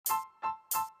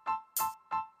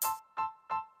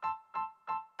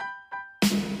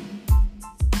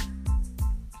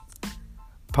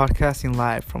podcasting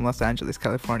live from Los Angeles,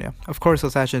 California. Of course,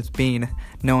 Los Angeles being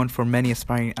known for many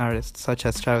aspiring artists such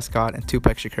as Travis Scott and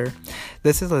Tupac Shakur.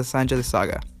 This is Los Angeles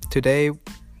Saga. Today,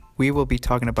 we will be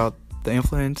talking about the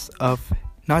influence of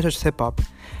not just hip-hop,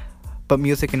 but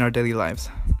music in our daily lives.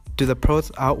 Do the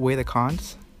pros outweigh the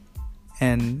cons?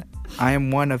 And I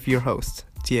am one of your hosts,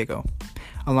 Diego.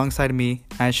 Alongside me,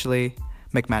 Ashley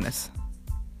McManus.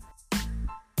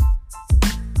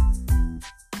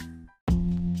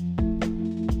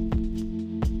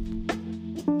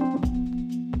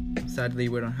 Sadly,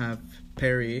 we don't have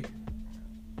Perry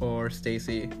or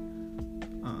Stacy.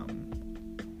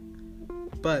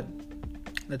 But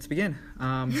let's begin.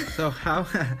 So how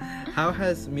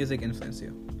has music influenced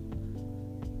you?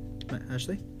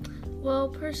 Ashley? Well,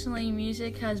 personally,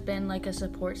 music has been like a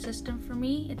support system for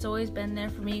me. It's always been there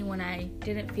for me when I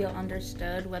didn't feel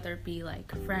understood, whether it be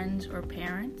like friends or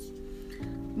parents.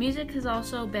 Music has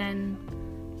also been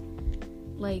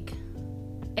like,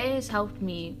 it has helped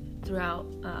me throughout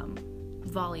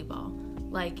volleyball.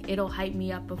 Like, it'll hype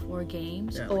me up before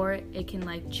games, or it can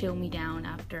like chill me down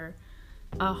after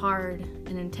a hard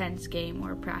and intense game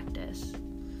or practice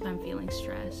if I'm feeling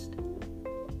stressed.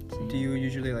 So, do you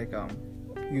usually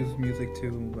use music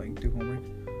to like do homework?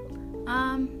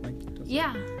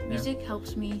 Music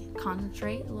helps me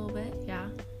concentrate a little bit.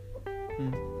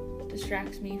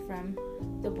 Distracts me from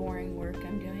the boring work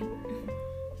I'm doing.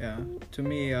 Yeah, to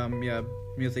me,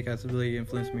 music has really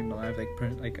influenced me in my life.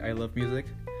 Like I love music.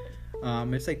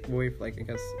 It's like a way of, like, I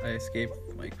guess I escape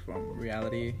like from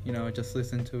reality. You know, just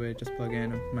listen to it, just plug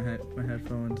in my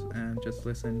headphones and just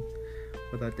listen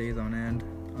without days on end.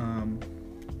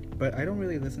 But I don't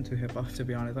really listen to hip hop, to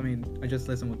be honest. I mean, I just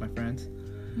listen with my friends.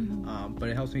 Mm-hmm. But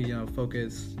it helps me,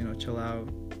 focus, chill out.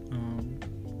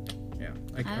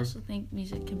 I also think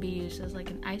music can be used as like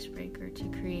an icebreaker to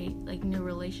create like new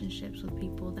relationships with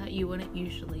people that you wouldn't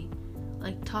usually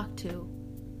like talk to.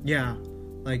 Yeah,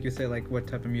 like you say, like, what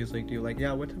type of music do you like?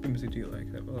 Yeah, what type of music do you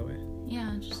like, by the way?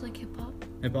 Yeah, just like hip hop.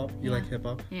 Hip hop? You like hip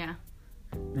hop? Yeah.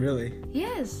 Really?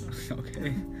 Yes.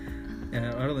 Okay.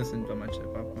 Yeah, I don't listen to much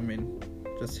hip hop. I mean,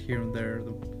 just here and there,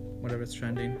 whatever's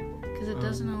trending. Because it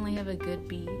doesn't only have a good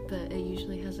beat, but it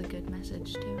usually has a good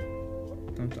message too.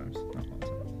 Sometimes, not all the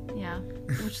time. Yeah,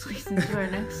 which leads into our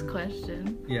next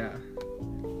question. Yeah,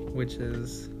 which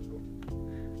is,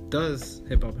 does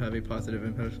hip hop have a positive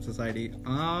impact on society?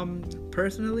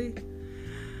 Personally,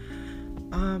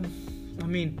 I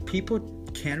mean, people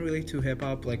can relate to hip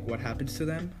hop, like what happens to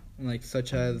them, like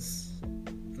such as,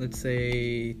 let's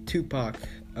say, Tupac.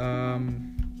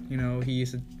 He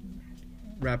used to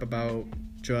rap about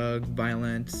drug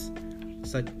violence,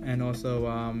 and also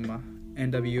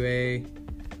NWA.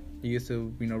 They used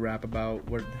to, rap about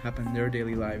what happened in their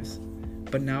daily lives.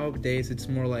 But nowadays, it's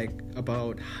more like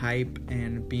about hype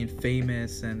and being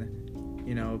famous and,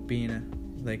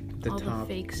 being like the all top.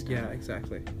 The fake stuff. Yeah,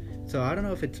 exactly. So I don't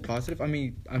know if it's positive. I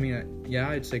mean,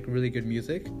 it's like really good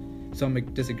music. Some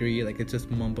disagree, like it's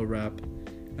just mumble rap.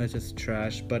 It's just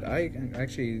trash. But I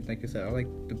actually, like you said, I like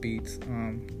the beats.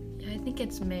 I think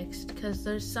it's mixed because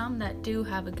there's some that do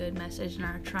have a good message and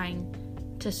are trying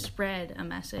to spread a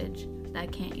message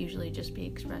that can't usually just be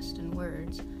expressed in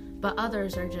words, but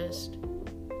others are just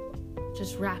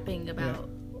rapping about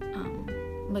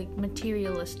like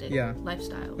materialistic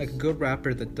lifestyles. Like a good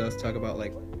rapper that does talk about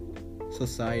like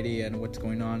society and what's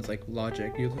going on is like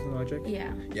Logic. You listen to Logic?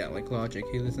 Yeah, like Logic.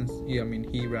 He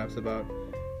raps about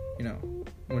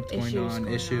what's going on,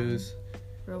 issues,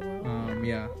 real world,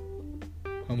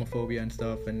 homophobia and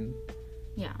stuff, and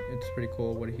it's pretty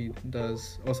cool what he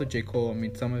does. Also J. Cole, I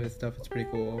mean, some of his stuff is pretty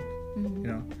cool,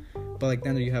 but like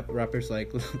then you have rappers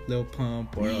like Lil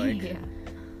Pump or like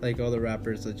like all the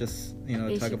rappers that just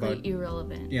basically talk about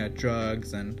irrelevant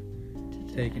drugs and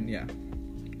taking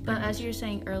but as you were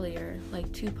saying earlier,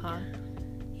 like Tupac,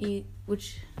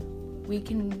 which we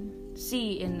can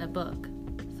see in the book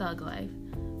Thug Life,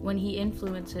 when he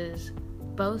influences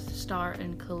both Star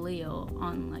and Khalil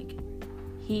on like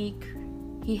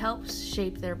he helps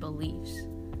shape their beliefs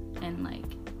and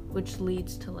like which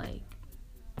leads to like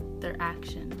their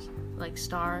actions. Like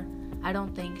Star, I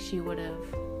don't think she would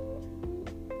have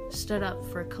stood up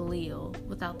for Khalil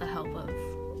without the help of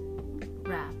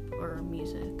rap or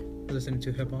music. Listening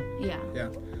to hip hop? Yeah.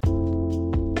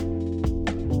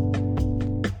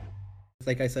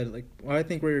 Like I said, I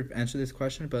think we've answered this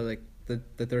question, but like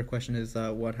the third question is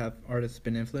what have artists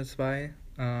been influenced by?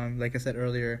 Like I said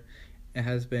earlier, it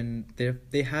has been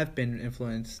they have been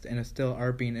influenced and still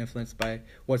are being influenced by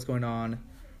what's going on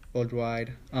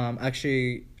worldwide.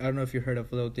 Actually, I don't know if you heard of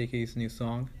Lil Dicky's new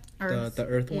song, the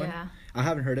Earth one. I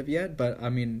haven't heard it yet, but I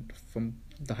mean, from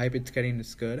the hype it's getting,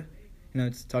 it's good.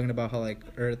 It's talking about how like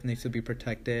Earth needs to be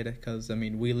protected because I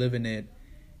mean we live in it.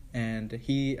 And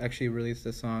he actually released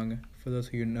a song. For those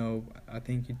of you who know, I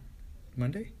think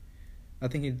Monday. I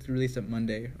think he released it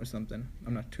Monday or something.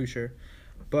 I'm not too sure.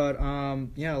 But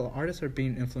yeah, artists are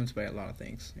being influenced by a lot of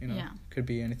things. Could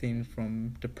be anything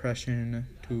from depression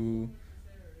to,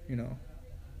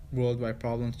 worldwide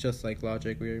problems, just like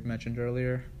Logic we mentioned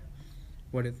earlier.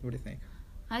 What do you think?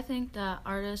 I think that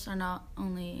artists are not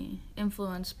only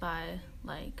influenced by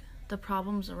like the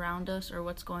problems around us or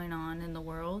what's going on in the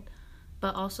world,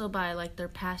 but also by like their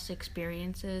past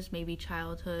experiences, maybe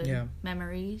childhood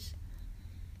memories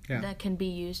that can be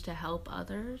used to help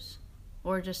others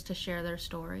or just to share their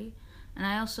story. And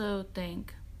I also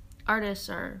think artists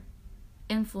are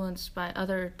influenced by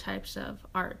other types of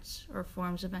arts or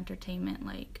forms of entertainment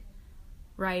like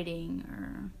writing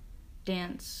or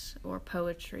dance or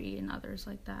poetry and others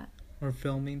like that. Or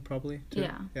filming probably too.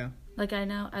 Yeah. Like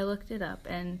I looked it up,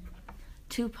 and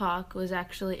Tupac was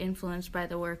actually influenced by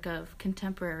the work of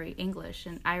contemporary English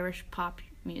and Irish pop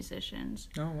musicians.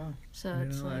 Oh wow! So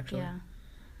it's like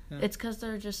it's because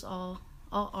they're just all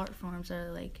art forms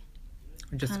are like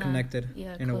just kinda, connected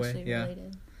in a way.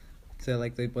 Related. So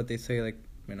like what they say, like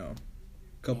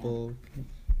couple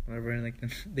whatever, and like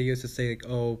they used to say like,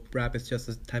 oh, rap is just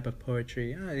a type of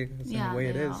poetry. It's in the way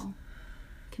it is.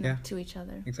 Connect to each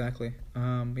other. Exactly.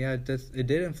 It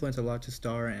did influence a lot to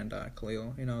Star and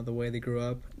Khalil. The way they grew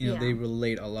up. They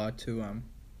relate a lot to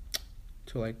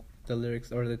like the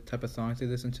lyrics or the type of songs they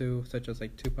listen to, such as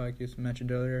like Tupac you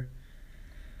mentioned earlier.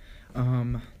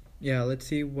 Let's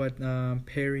see what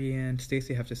Perry and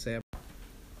Stacy have to say.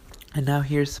 And now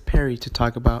here's Perry to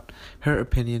talk about her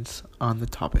opinions on the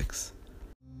topics.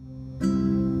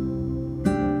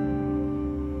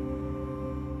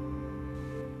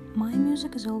 My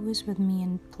music is always with me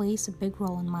and plays a big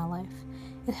role in my life.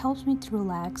 It helps me to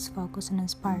relax, focus, and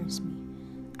inspires me.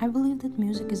 I believe that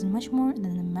music is much more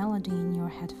than a melody in your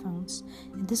headphones.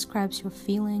 It describes your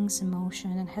feelings,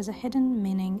 emotion, and has a hidden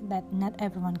meaning that not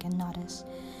everyone can notice.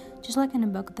 Just like in the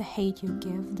book The Hate You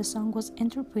Give, the song was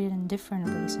interpreted in different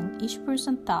ways, and each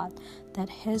person thought that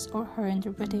his or her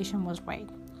interpretation was right.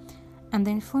 And the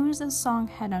influence the song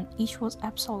had on each was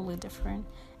absolutely different,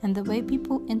 and the way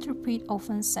people interpret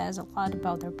often says a lot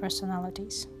about their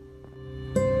personalities.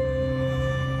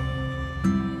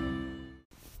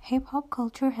 Hip-hop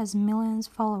culture has millions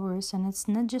of followers, and it's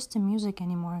not just the music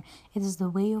anymore, it is the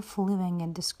way of living,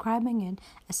 and describing it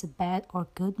as a bad or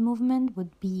good movement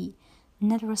would be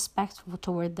not respectful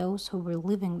toward those who were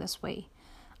living this way.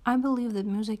 I believe that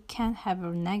music can't have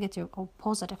a negative or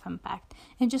positive impact.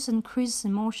 It just increases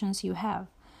emotions you have.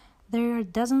 There are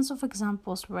dozens of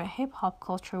examples where hip-hop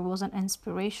culture was an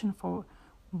inspiration for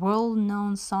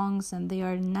world-known songs, and they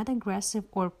are not aggressive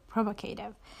or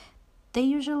provocative. They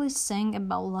usually sing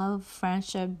about love,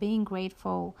 friendship, being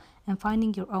grateful, and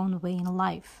finding your own way in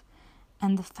life.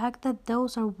 And the fact that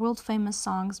those are world-famous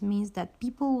songs means that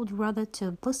people would rather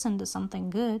to listen to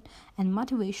something good and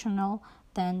motivational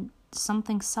than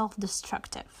something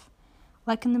self-destructive.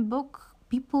 Like in the book,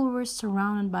 people were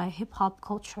surrounded by hip-hop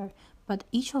culture, but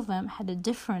each of them had a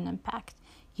different impact.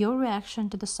 Your reaction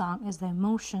to the song is the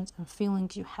emotions and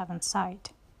feelings you have inside.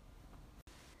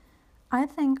 I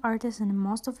think artists in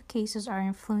most of the cases are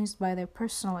influenced by their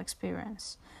personal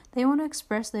experience. They want to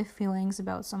express their feelings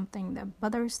about something that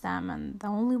bothers them, and the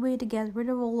only way to get rid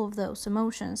of all of those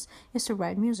emotions is to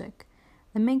write music.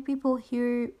 They make people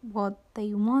hear what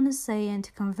they want to say and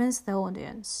to convince the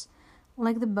audience.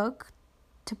 Like the book,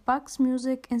 Tupac's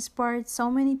music inspired so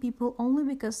many people only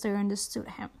because they understood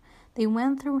him. They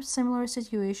went through a similar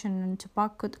situation, and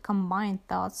Tupac could combine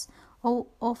thoughts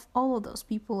of all of those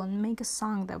people and make a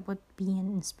song that would be an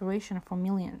inspiration for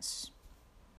millions.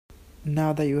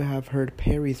 Now that you have heard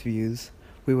Perry's views,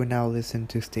 we will now listen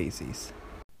to Stacy's.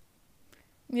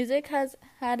 Music has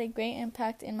had a great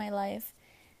impact in my life.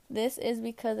 This is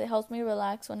because it helps me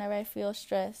relax whenever I feel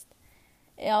stressed.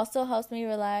 It also helps me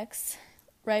relax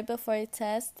right before a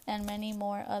test and many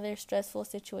more other stressful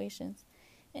situations.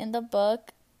 In the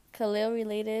book, Khalil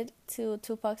related to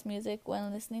Tupac's music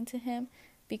when listening to him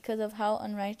because of how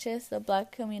unrighteous the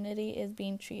black community is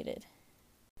being treated.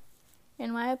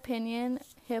 In my opinion,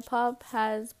 hip-hop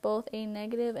has both a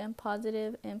negative and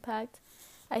positive impact.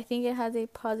 I think it has a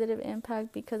positive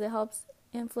impact because it helps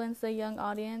influence the young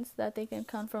audience that they can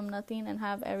come from nothing and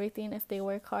have everything if they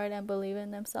work hard and believe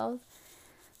in themselves.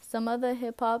 Some of the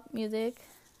hip-hop music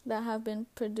that have been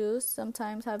produced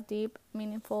sometimes have deep,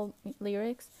 meaningful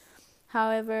lyrics.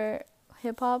 However,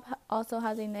 hip-hop also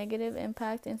has a negative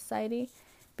impact in society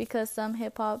because some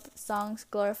hip-hop songs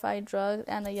glorify drugs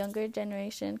and the younger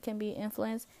generation can be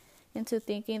influenced into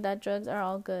thinking that drugs are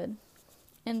all good.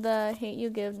 In the Hate U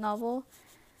Give novel,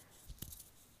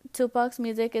 Tupac's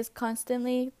music is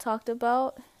constantly talked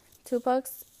about.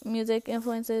 Tupac's music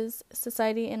influences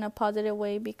society in a positive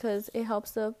way because it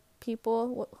helps the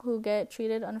people who get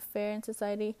treated unfair in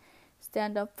society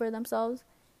stand up for themselves.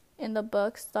 In the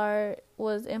book, Star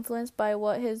was influenced by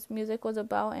what his music was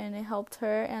about, and it helped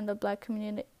her and the black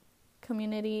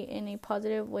community in a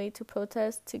positive way to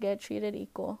protest to get treated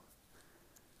equal.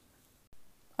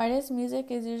 Artists' music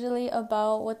is usually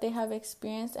about what they have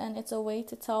experienced, and it's a way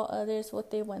to tell others what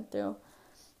they went through.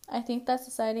 I think that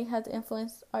society has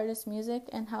influenced artists' music,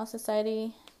 and how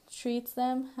society treats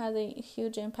them has a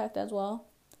huge impact as well.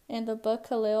 In the book,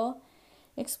 Khalil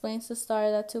explains to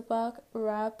Star that Tupac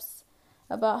raps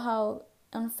about how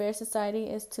unfair society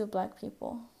is to black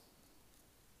people.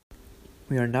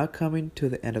 We are now coming to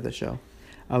the end of the show.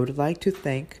 I would like to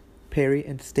thank Perry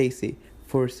and Stacy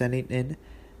for sending in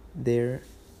their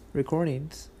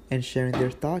recordings and sharing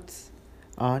their thoughts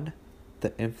on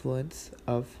the influence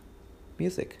of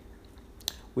music.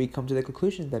 We come to the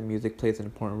conclusion that music plays an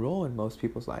important role in most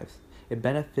people's lives. It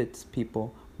benefits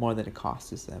people more than it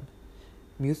costs them.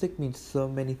 Music means so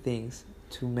many things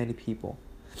to many people.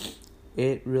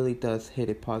 It really does hit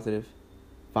a positive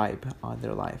vibe on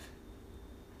their life.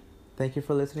 Thank you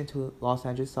for listening to Los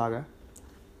Angeles Saga,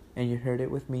 and you heard it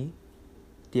with me,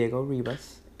 Diego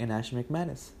Rivas, and Ashley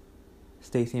McManus,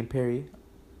 Stacy and Perry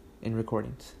in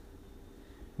recordings.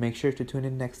 Make sure to tune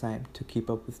in next time to keep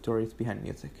up with stories behind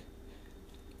music.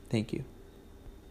 Thank you.